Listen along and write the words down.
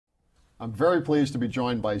I'm very pleased to be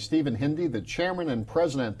joined by Stephen Hindy, the chairman and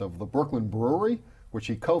president of the Brooklyn Brewery, which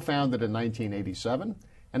he co-founded in 1987,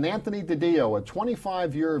 and Anthony Didio, a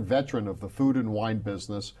 25-year veteran of the food and wine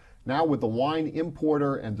business, now with the wine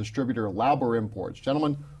importer and distributor Lauber Imports.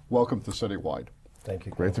 Gentlemen, welcome to CityWide. Thank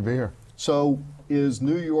you. Great to be here. So, is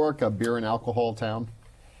New York a beer and alcohol town?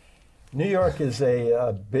 New York is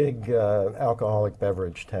a big alcoholic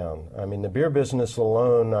beverage town. I mean, the beer business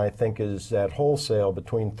alone, I think, is at wholesale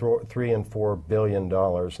between $3 and $4 billion.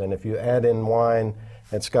 And if you add in wine,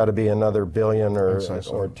 it's got to be another billion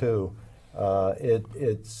or two.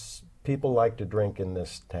 It's people like to drink in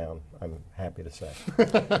this town, I'm happy to say.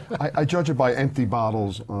 I judge it by empty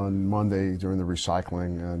bottles on Monday during the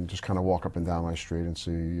recycling, and just kind of walk up and down my street and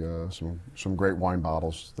see some great wine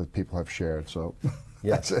bottles that people have shared. So.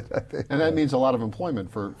 Yes. And that means a lot of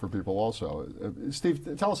employment for people also.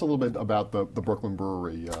 Steve, tell us a little bit about the Brooklyn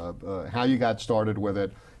Brewery, how you got started with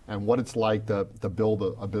it, and what it's like to build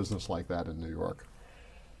a business like that in New York.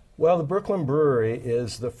 Well, the Brooklyn Brewery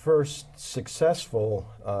is the first successful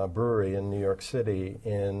brewery in New York City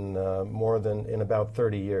in about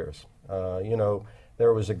 30 years. You know,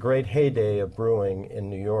 there was a great heyday of brewing in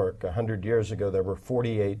New York. 100 years ago, there were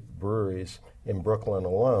 48 breweries in Brooklyn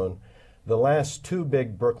alone. The last two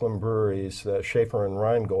big Brooklyn breweries, Schaefer and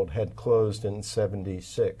Rheingold, had closed in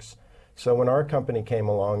 '76. So when our company came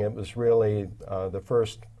along, it was really the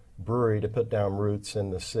first brewery to put down roots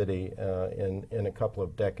in the city in a couple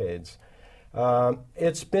of decades.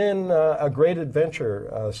 It's been a great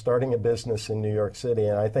adventure starting a business in New York City,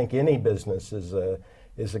 and I think any business is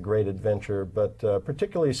a great adventure, but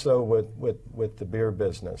particularly so with the beer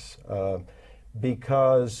business,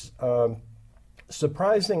 because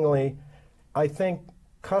surprisingly, I think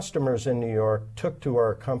customers in New York took to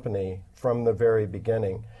our company from the very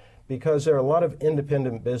beginning, because there are a lot of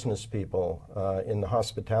independent business people in the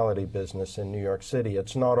hospitality business in New York City.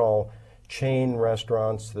 It's not all chain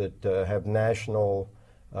restaurants that have national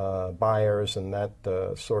buyers and that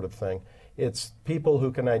sort of thing. It's people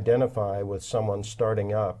who can identify with someone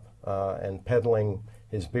starting up and peddling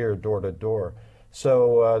his beer door to door.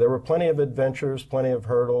 So there were plenty of adventures, plenty of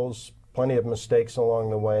hurdles, plenty of mistakes along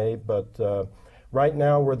the way, but right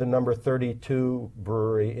now we're the number 32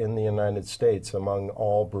 brewery in the United States among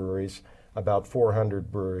all breweries, about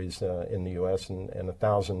 400 breweries in the U.S. and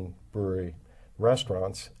 1,000 brewery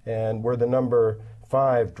restaurants, and we're the number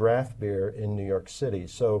 5 draft beer in New York City.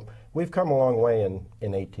 So we've come a long way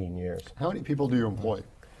in 18 years. How many people do you employ?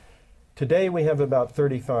 Today we have about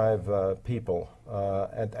 35 people.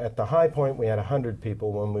 At the high point we had 100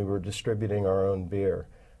 people when we were distributing our own beer.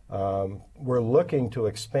 We're looking to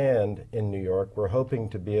expand in New York. We're hoping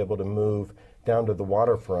to be able to move down to the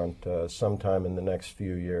waterfront sometime in the next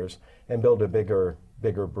few years and build a bigger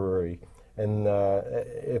brewery. And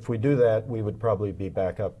if we do that, we would probably be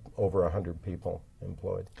back up over 100 people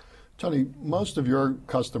employed. Tony, most of your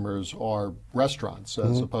customers are restaurants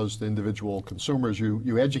as opposed to individual consumers.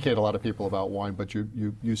 You educate a lot of people about wine, but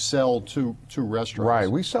you sell to restaurants.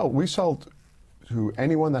 Right. We sell to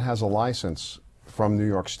anyone that has a license from New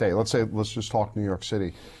York State. Let's just talk New York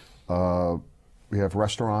City. We have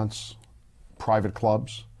restaurants, private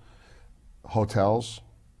clubs, hotels,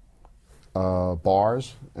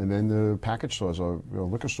 bars, and then the package stores or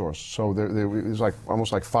liquor stores. So there's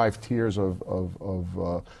almost like 5 tiers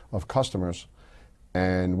of customers,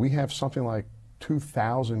 and we have something like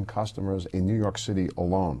 2,000 customers in New York City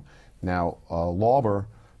alone. Now, Lauber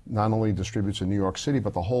not only distributes in New York City,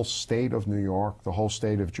 but the whole state of New York, the whole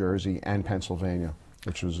state of Jersey, and Pennsylvania,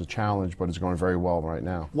 which was a challenge, but it's going very well right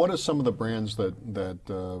now. What are some of the brands that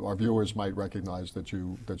our viewers might recognize that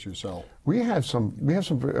you sell? We have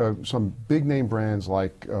some big name brands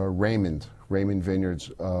like Raymond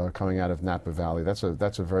Vineyards coming out of Napa Valley. That's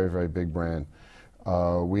a very, very big brand.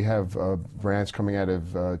 We have brands coming out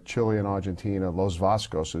of Chile and Argentina. Los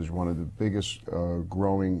Vascos is one of the biggest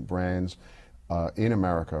growing brands in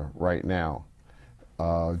America right now.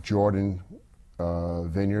 Jordan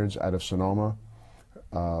Vineyards out of Sonoma.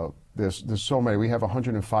 There's so many. We have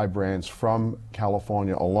 105 brands from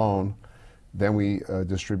California alone. Then we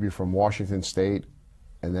distribute from Washington State,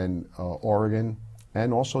 and then Oregon,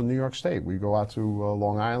 and also New York State. We go out to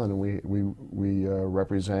Long Island, and we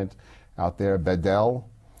represent out there Bedell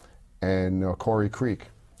and Corey Creek.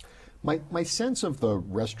 My sense of the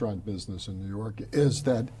restaurant business in New York is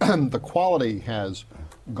that the quality has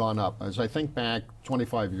gone up. As I think back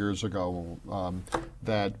 25 years ago,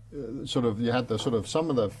 that you had some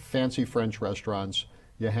of the fancy French restaurants,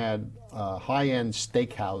 you had high-end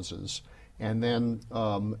steakhouses, and then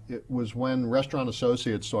it was when Restaurant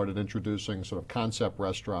Associates started introducing sort of concept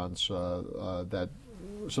restaurants that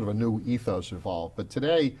sort of a new ethos evolved. But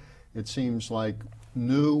today, it seems like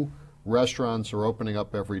new restaurants are opening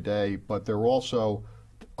up every day, but they're also,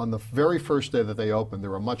 on the very first day that they open,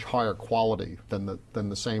 they're a much higher quality than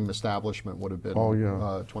the same establishment would have been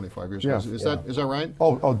 25 years ago. Is that right?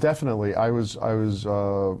 Oh, definitely. I was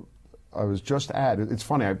just at. It's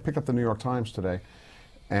funny. I picked up the New York Times today,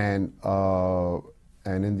 and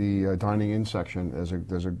in the dining in section,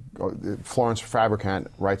 there's a Florence Fabricant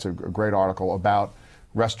writes a great article about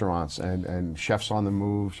restaurants and chefs on the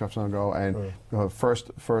move, chefs on the go. And the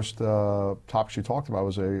first topic she talked about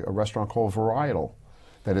was a restaurant called Varietal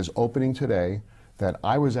that is opening today, that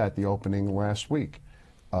I was at the opening last week.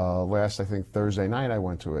 I think Thursday night I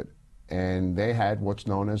went to it. And they had what's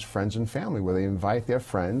known as friends and family, where they invite their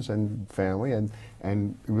friends and family,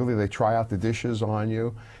 and really they try out the dishes on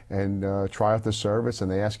you and try out the service,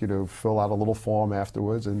 and they ask you to fill out a little form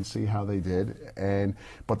afterwards and see how they did.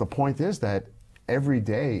 But the point is that every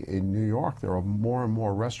day in New York there are more and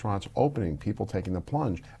more restaurants opening, people taking the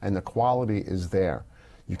plunge, and the quality is there.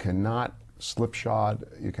 You cannot slipshod,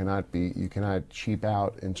 you cannot cheap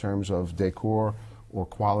out in terms of decor or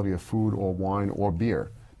quality of food or wine or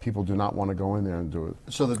beer. People do not want to go in there and do it.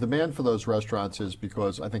 So the demand for those restaurants is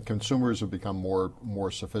because I think consumers have become more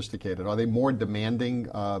sophisticated. Are they more demanding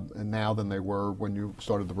now than they were when you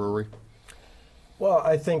started the brewery? Well,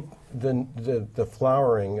 I think the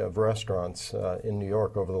flowering of restaurants in New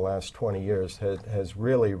York over the last 20 years has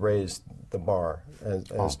really raised the bar,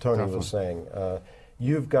 as Tony was saying.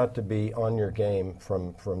 You've got to be on your game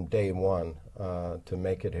from day one to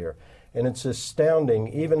make it here. And it's astounding,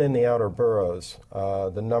 even in the outer boroughs,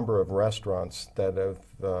 the number of restaurants that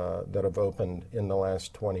have opened in the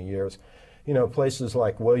last 20 years. You know, places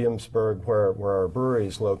like Williamsburg, where our brewery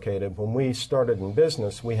is located, when we started in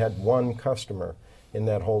business, we had one customer in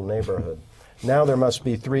that whole neighborhood. Now there must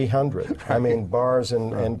be 300. I mean, bars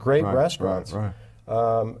and great restaurants.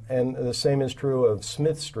 And the same is true of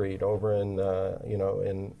Smith Street over in,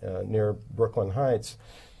 near Brooklyn Heights.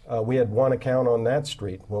 We had one account on that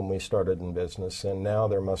street when we started in business, and now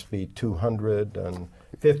there must be 200 on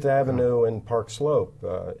Fifth Avenue and Park Slope.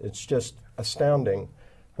 It's just astounding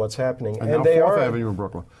what's happening. And they Fourth Avenue in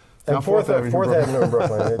Brooklyn. And Fourth Avenue in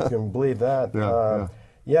Brooklyn, if you can believe that.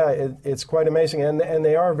 It's quite amazing, and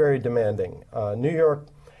they are very demanding. New York,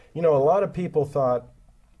 a lot of people thought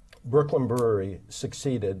Brooklyn Brewery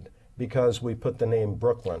succeeded because we put the name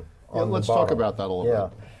Brooklyn on the bottle. Let's talk about that a little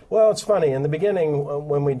bit. Well, it's funny. In the beginning,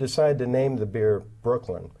 when we decided to name the beer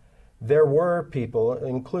Brooklyn, there were people,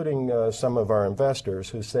 including some of our investors,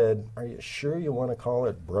 who said, "Are you sure you want to call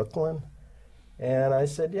it Brooklyn?" And I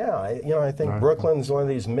said, "Yeah. I think Brooklyn's one of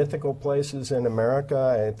these mythical places in America.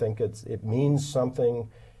 I think it means something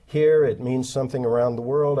here. It means something around the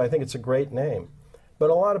world. I think it's a great name." But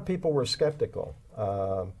a lot of people were skeptical.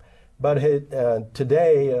 But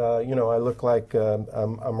today, I look like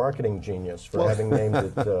a marketing genius for having named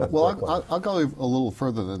it Brooklyn. I'll go a little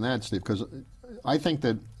further than that, Steve, because I think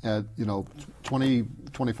that 20,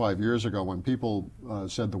 25 years ago, when people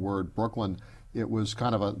said the word Brooklyn, it was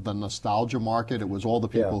kind of the nostalgia market. It was all the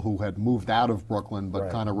people who had moved out of Brooklyn but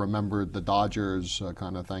kind of remembered the Dodgers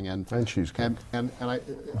kind of thing. And cheesecake. And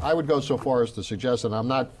I would go so far as to suggest, and I'm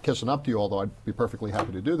not kissing up to you, although I'd be perfectly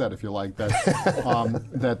happy to do that if you like, that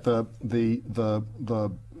that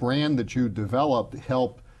the brand that you developed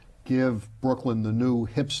helped give Brooklyn the new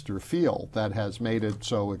hipster feel that has made it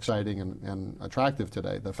so exciting and attractive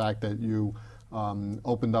today. The fact that you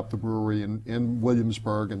opened up the brewery in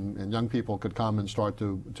Williamsburg, and young people could come and start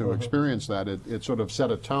to experience that. It sort of set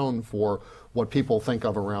a tone for what people think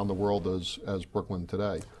of around the world as Brooklyn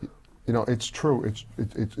today. It's true.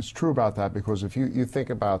 It's true about that, because if you think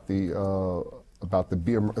about the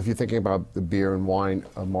beer, if you're thinking about the beer and wine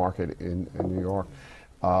market in New York,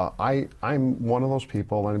 I'm one of those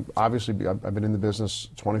people, and obviously I've been in the business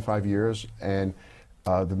 25 years, and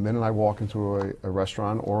the minute I walk into a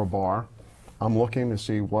restaurant or a bar, I'm looking to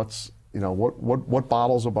see what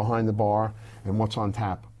bottles are behind the bar and what's on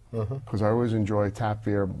tap, because I always enjoy tap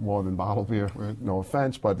beer more than bottled beer. No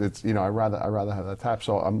offense, but it's I rather have that tap.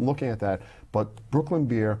 So I'm looking at that. But Brooklyn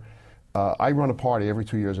beer, I run a party every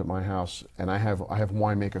 2 years at my house, and I have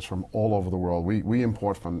winemakers from all over the world. We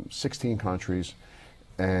import from 16 countries,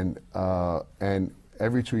 and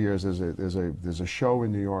every 2 years there's a show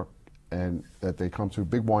in New York, and that they come to,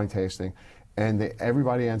 big wine tasting. And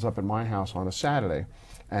everybody ends up at my house on a Saturday,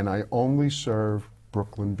 and I only serve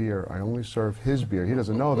Brooklyn beer. I only serve his beer. He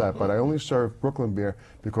doesn't know that, but I only serve Brooklyn beer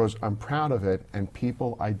because I'm proud of it, and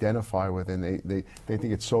people identify with it. And they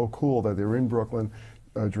think it's so cool that they're in Brooklyn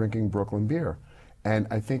drinking Brooklyn beer. And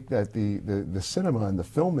I think that the cinema and the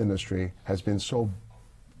film industry has been so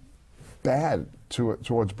bad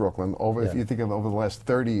towards Brooklyn. If you think of over the last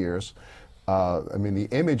 30 years, I mean, the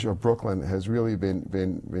image of Brooklyn has really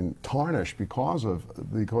been tarnished because of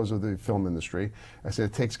the film industry. I said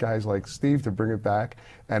it takes guys like Steve to bring it back,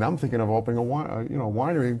 and I'm thinking of opening a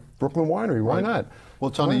winery, Brooklyn Winery. Why not?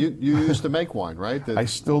 Well, Tony, you used to make wine, right? I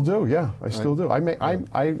still do. Yeah, I still do.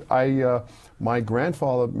 My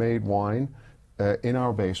grandfather made wine in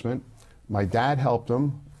our basement. My dad helped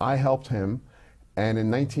him. I helped him. And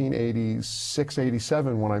in 1986,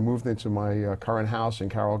 87, when I moved into my current house in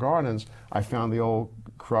Carroll Gardens, I found the old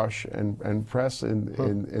crush and press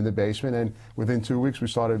in the basement, and within 2 weeks we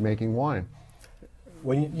started making wine.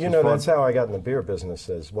 Well, you know, that's how I got in the beer business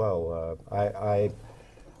as well.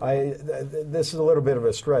 This is a little bit of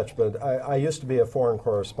a stretch, but I used to be a foreign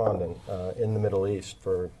correspondent in the Middle East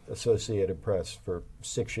for Associated Press for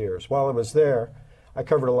 6 years. While I was there, I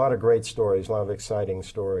covered a lot of great stories, a lot of exciting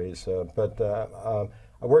stories, but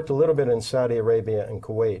I worked a little bit in Saudi Arabia and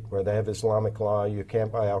Kuwait, where they have Islamic law, you can't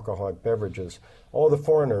buy alcoholic beverages. All the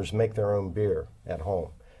foreigners make their own beer at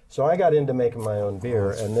home. So I got into making my own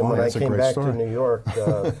beer, and then when I came back to New York,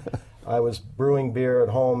 I was brewing beer at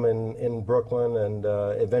home in Brooklyn, and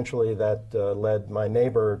eventually that led my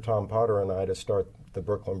neighbor, Tom Potter, and I to start the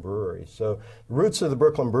Brooklyn Brewery. So the roots of the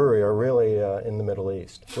Brooklyn Brewery are really in the Middle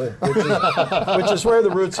East, which is where the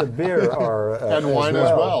roots of beer are. And wine as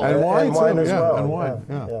well. And wine as well. And wine,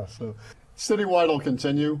 yeah. So CityWide will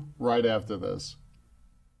continue right after this.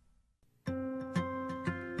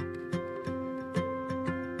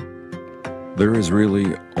 There is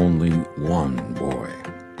really only one boy.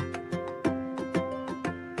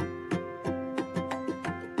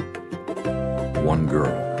 One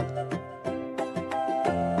girl.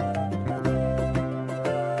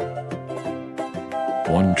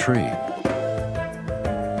 One tree.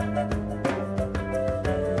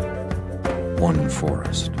 One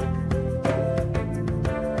forest.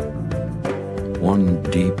 One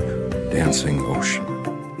deep, dancing ocean.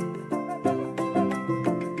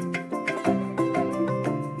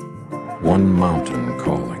 One mountain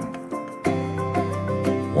calling.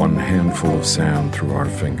 One handful of sand through our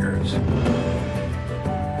fingers.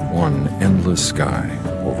 One endless sky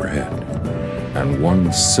overhead. And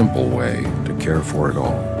one simple way to care for it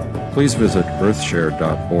all. Please visit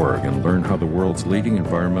earthshare.org and learn how the world's leading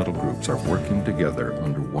environmental groups are working together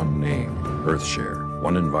under one name, EarthShare,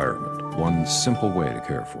 one environment, one simple way to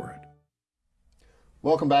care for it.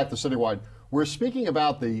 Welcome back to CityWide. We're speaking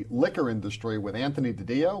about the liquor industry with Anthony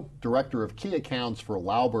Didio, Director of Key Accounts for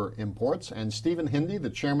Lauber Imports, and Stephen Hindy, the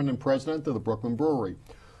Chairman and President of the Brooklyn Brewery.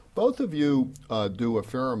 Both of you do a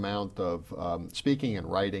fair amount of speaking and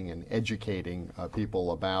writing and educating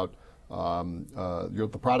people about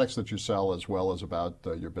the products that you sell as well as about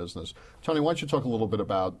your business. Tony, why don't you talk a little bit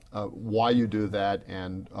about why you do that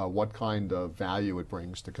and what kind of value it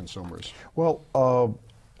brings to consumers? Well,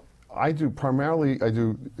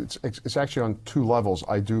 it's actually on two levels.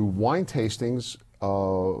 I do wine tastings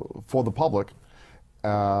for the public,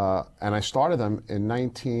 and I started them in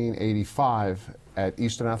 1985 at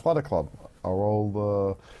Eastern Athletic Club, our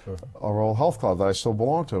old health club that I still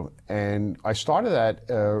belong to. And I started that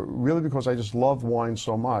really because I just loved wine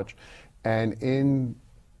so much. And in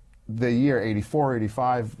the year 84,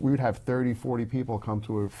 85, we would have 30, 40 people come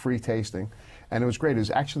to a free tasting. And it was great. It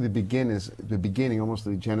was actually the beginning, almost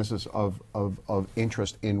the genesis of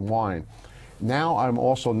interest in wine. Now I'm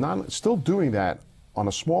also still doing that on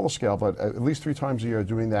a smaller scale, but at least 3 times a year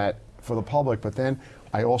doing that for the public. But then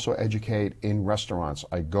I also educate in restaurants.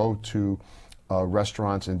 I go to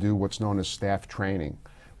restaurants and do what's known as staff training,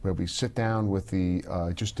 where we sit down with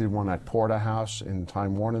just did one at Porterhouse in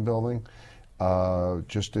Time Warner Building,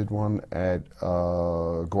 just did one at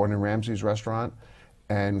Gordon Ramsay's restaurant,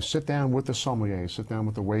 and sit down with the sommelier, sit down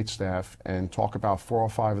with the wait staff, and talk about 4 or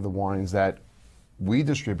 5 of the wines that we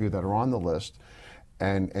distribute that are on the list,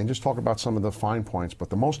 and just talk about some of the fine points. But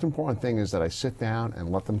the most important thing is that I sit down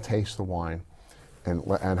and let them taste the wine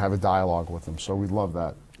and have a dialogue with them. So we love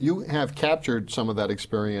that. You have captured some of that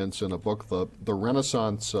experience in a book, The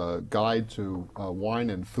Renaissance Guide to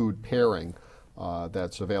Wine and Food Pairing,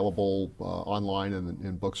 that's available online and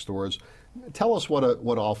in bookstores. Tell us what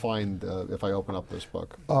I'll find if I open up this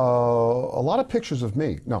book. A lot of pictures of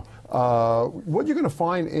me. No. What you're going to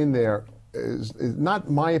find in there is not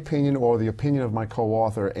my opinion or the opinion of my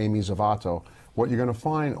co-author, Amy Zavato. What you're going to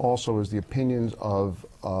find also is the opinions of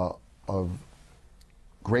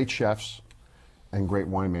great chefs and great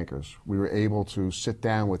winemakers. We were able to sit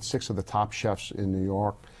down with 6 of the top chefs in New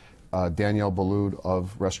York. Daniel Boulud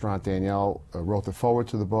of Restaurant Danielle wrote the foreword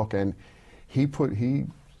to the book, and he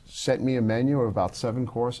sent me a menu of about 7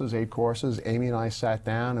 courses, 8 courses. Amy and I sat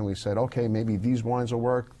down and we said, okay, maybe these wines will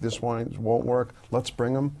work, this wine won't work, let's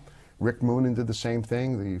bring them. Rick Moonen did the same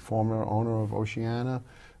thing, the former owner of Oceana,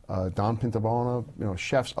 Don Pintabona,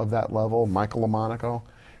 chefs of that level, Michael LaMonaco.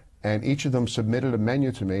 And each of them submitted a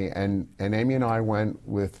menu to me, and Amy and I went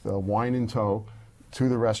with wine in tow to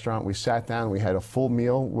the restaurant. We sat down, we had a full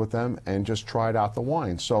meal with them and just tried out the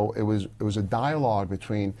wine. So it was a dialogue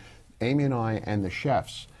between Amy and I and the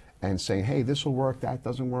chefs, and saying, hey, this will work, that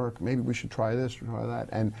doesn't work, maybe we should try this or try that.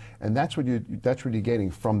 And that's what you're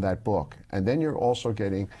getting from that book. And then you're also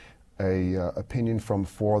getting a opinion from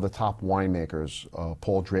 4 of the top winemakers,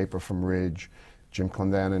 Paul Draper from Ridge, Jim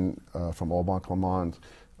Clendenin from Au Bon Clement.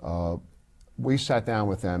 We sat down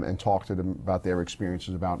with them and talked to them about their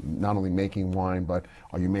experiences about not only making wine, but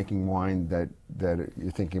are you making wine that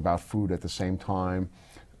you're thinking about food at the same time?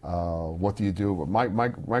 What do you do?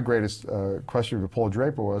 My greatest question to Paul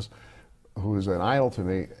Draper was, who is an idol to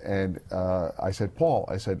me, and I said,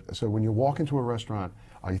 Paul, so when you walk into a restaurant,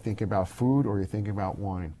 are you thinking about food or are you thinking about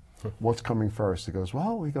wine? What's coming first? He goes,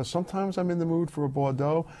 sometimes I'm in the mood for a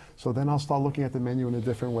Bordeaux, so then I'll start looking at the menu in a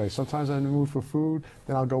different way. Sometimes I'm in the mood for food,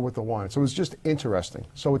 then I'll go with the wine. So it's just interesting.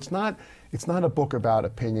 So it's not a book about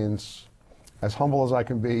opinions. As humble as I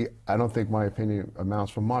can be, I don't think my opinion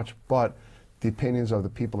amounts for much, but the opinions of the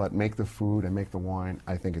people that make the food and make the wine,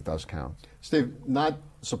 I think it does count. Steve, not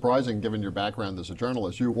surprising given your background as a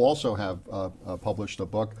journalist, you also have published a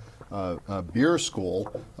book, Beer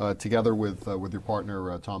School, together with your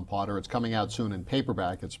partner Tom Potter. It's coming out soon in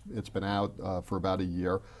paperback. It's been out for about a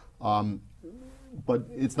year. But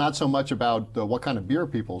it's not so much about what kind of beer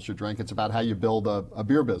people should drink, it's about how you build a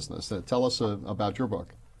beer business. Tell us about your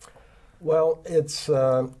book. Well,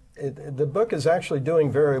 the book is actually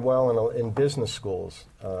doing very well in business schools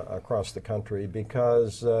across the country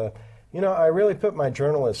because, I really put my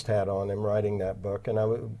journalist hat on in writing that book.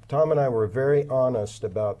 And Tom and I were very honest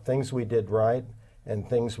about things we did right and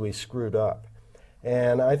things we screwed up.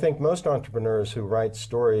 And I think most entrepreneurs who write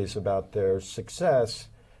stories about their success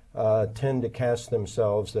tend to cast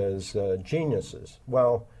themselves as geniuses.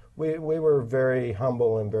 Well, we were very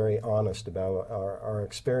humble and very honest about our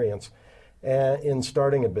experience in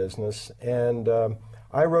starting a business. And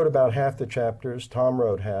I wrote about half the chapters, Tom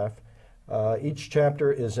wrote half. Each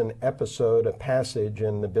chapter is an episode, a passage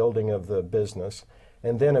in the building of the business.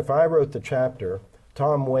 And then if I wrote the chapter,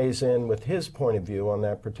 Tom weighs in with his point of view on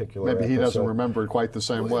that particular episode. Maybe he doesn't remember it quite the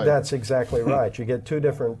same way. That's exactly right. You get 2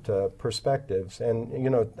 different perspectives.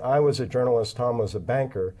 And, I was a journalist, Tom was a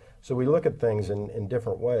banker, so we look at things in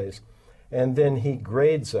different ways. And then he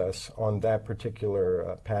grades us on that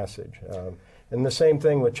particular passage. And the same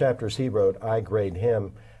thing with chapters he wrote, I grade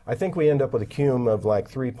him. I think we end up with a CUM of like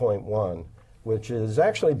 3.1, which is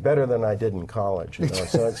actually better than I did in college.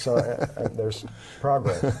 So there's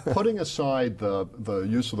progress. Putting aside the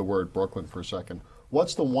use of the word Brooklyn for a second,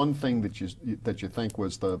 what's the one thing that you think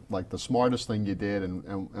was the smartest thing you did,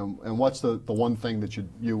 and what's the one thing that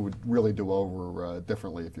you would really do over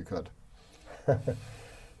differently if you could?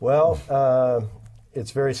 Well,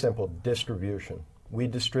 it's very simple, distribution. We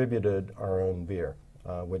distributed our own beer,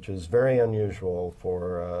 which is very unusual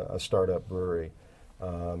for a startup brewery.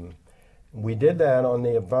 We did that on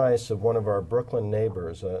the advice of one of our Brooklyn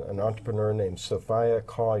neighbors, an entrepreneur named Sophia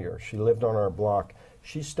Collier. She lived on our block.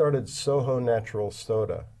 She started Soho Natural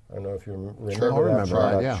Soda. I don't know if you remember sure, that. I remember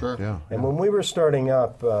product. that, sure. Yeah. And when we were starting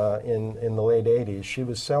up in the late 80s, she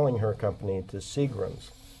was selling her company to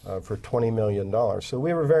Seagram's for $20 million. So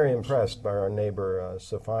we were very impressed by our neighbor,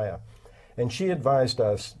 Sophia. And she advised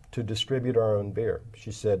us to distribute our own beer.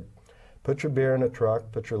 She said, put your beer in a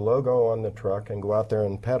truck, put your logo on the truck, and go out there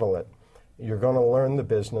and peddle it. You're going to learn the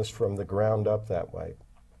business from the ground up that way.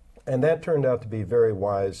 And that turned out to be very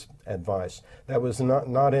wise advice. That was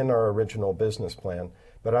not in our original business plan,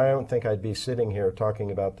 but I don't think I'd be sitting here talking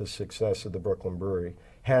about the success of the Brooklyn Brewery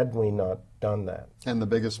had we not done that. And the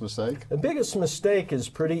biggest mistake? The biggest mistake is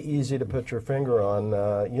pretty easy to put your finger on.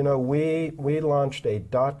 We launched a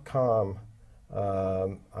 .com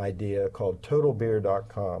idea called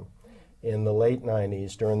TotalBeer.com in the late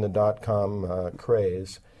 90s during the .com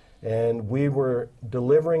craze. And we were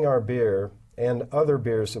delivering our beer and other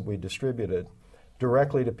beers that we distributed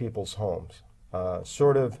directly to people's homes.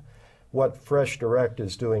 Sort of what Fresh Direct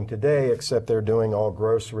is doing today, except they're doing all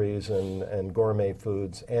groceries and gourmet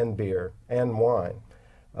foods and beer and wine.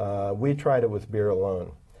 We tried it with beer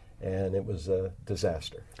alone, and it was a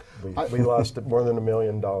disaster. We lost more than $1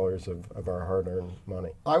 million of our hard-earned money.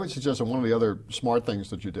 I would suggest that one of the other smart things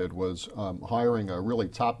that you did was hiring a really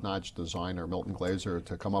top-notch designer, Milton Glaser,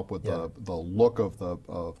 to come up with the look of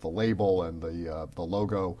the label and the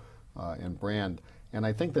logo and brand. And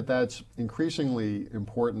I think that that's increasingly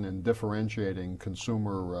important in differentiating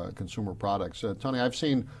consumer products. Tony, I've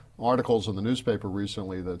seen articles in the newspaper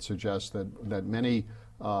recently that suggest that many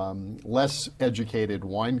less educated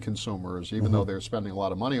wine consumers, even though they're spending a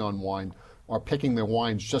lot of money on wine, are picking their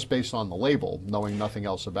wines just based on the label, knowing nothing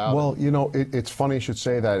else about it. Well, you know, it's funny you should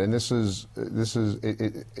say that, and this is,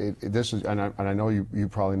 and I know you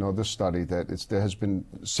probably know this study, that there has been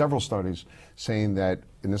several studies saying that,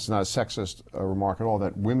 and this is not a sexist remark at all,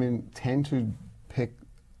 that women tend to pick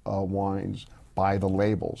wines by the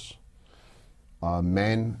labels.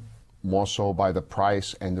 Men more so by the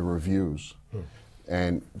price and the reviews,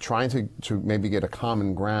 and trying to maybe get a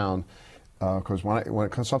common ground. Because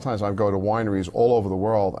sometimes I go to wineries all over the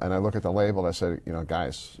world and I look at the label. I say, you know,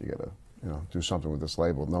 guys, you got to do something with this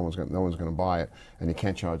label. No one's going to buy it, and you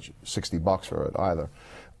can't charge $60 for it either.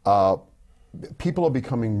 People are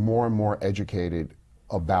becoming more and more educated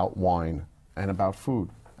about wine and about food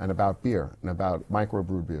and about beer and about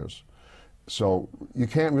microbrewed beers. So you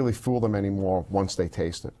can't really fool them anymore once they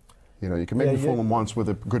taste it. You know, you can maybe fool them once with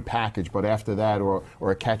a good package, but after that, or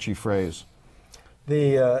a catchy phrase.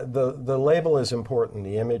 The label is important,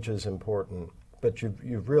 the image is important, but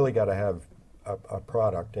you've really got to have a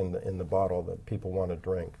product in the bottle that people want to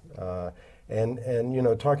drink. And you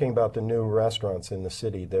know, talking about the new restaurants in the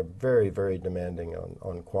city, they're very, very demanding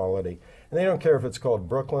on quality. And they don't care if it's called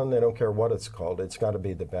Brooklyn, they don't care what it's called, it's got to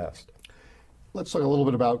be the best. Let's talk a little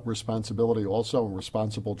bit about responsibility also, and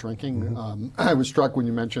responsible drinking. I was struck when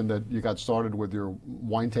you mentioned that you got started with your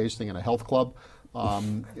wine tasting in a health club.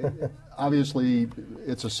 Obviously,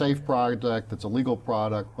 it's a safe product, it's a legal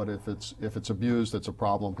product, but if it's abused, it's a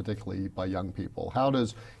problem, particularly by young people. How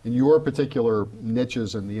does, in your particular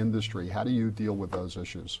niches in the industry, how do you deal with those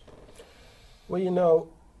issues? Well, you know,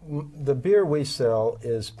 the beer we sell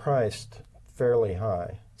is priced fairly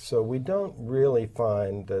high, so we don't really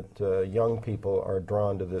find that young people are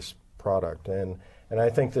drawn to this product, and I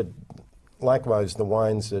think that likewise the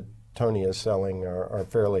wines that Tony is selling are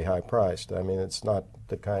fairly high priced. I mean, it's not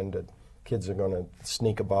the kind that kids are going to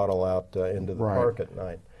sneak a bottle out into the park at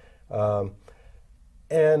night.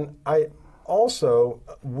 And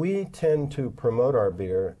we tend to promote our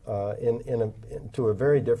beer to a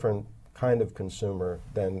very different kind of consumer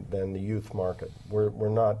than the youth market. We're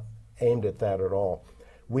not aimed at that at all.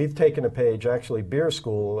 We've taken a page, actually beer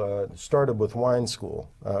school started with wine school.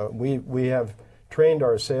 We have trained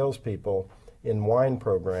our salespeople in wine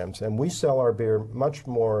programs, and we sell our beer much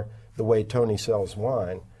more the way Tony sells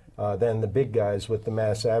wine than the big guys with the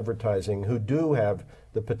mass advertising who do have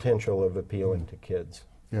the potential of appealing to kids.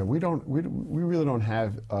 Yeah, we really don't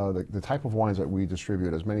have the type of wines that we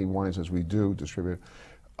distribute, as many wines as we do distribute.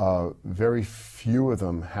 Very few of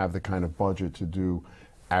them have the kind of budget to do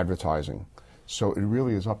advertising. So it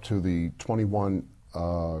really is up to the 21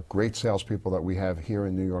 great salespeople that we have here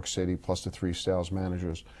in New York City, plus the 3 sales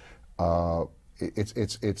managers.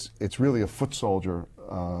 It's really a foot soldier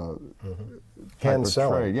hand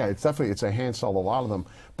selling. Trade. Yeah, it's a hand sell, a lot of them.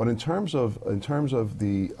 But in terms of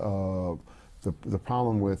the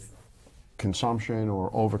problem with consumption or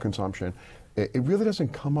overconsumption, it really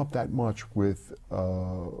doesn't come up that much with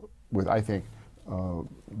I think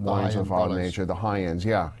wines of our nature, the high ends.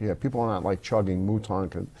 Yeah. People are not like chugging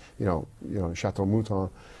Mouton, you know, Chateau Mouton.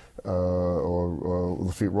 Or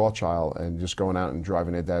Lafite Rothschild, and just going out and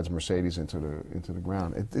driving their dad's Mercedes into the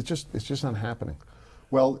ground. It's just not happening.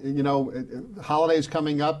 Well, you know, holidays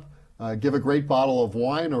coming up. Give a great bottle of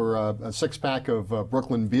wine or a 6-pack of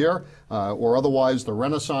Brooklyn beer, or otherwise the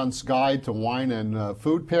Renaissance Guide to Wine and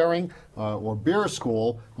Food Pairing, or Beer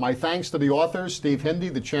School. My thanks to the authors, Steve Hindy,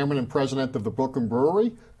 the chairman and president of the Brooklyn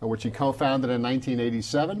Brewery, which he co-founded in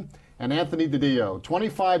 1987. And Anthony Didio,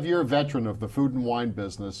 25-year veteran of the food and wine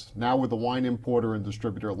business, now with the wine importer and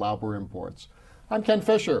distributor Lauber Imports. I'm Ken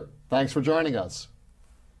Fisher. Thanks for joining us.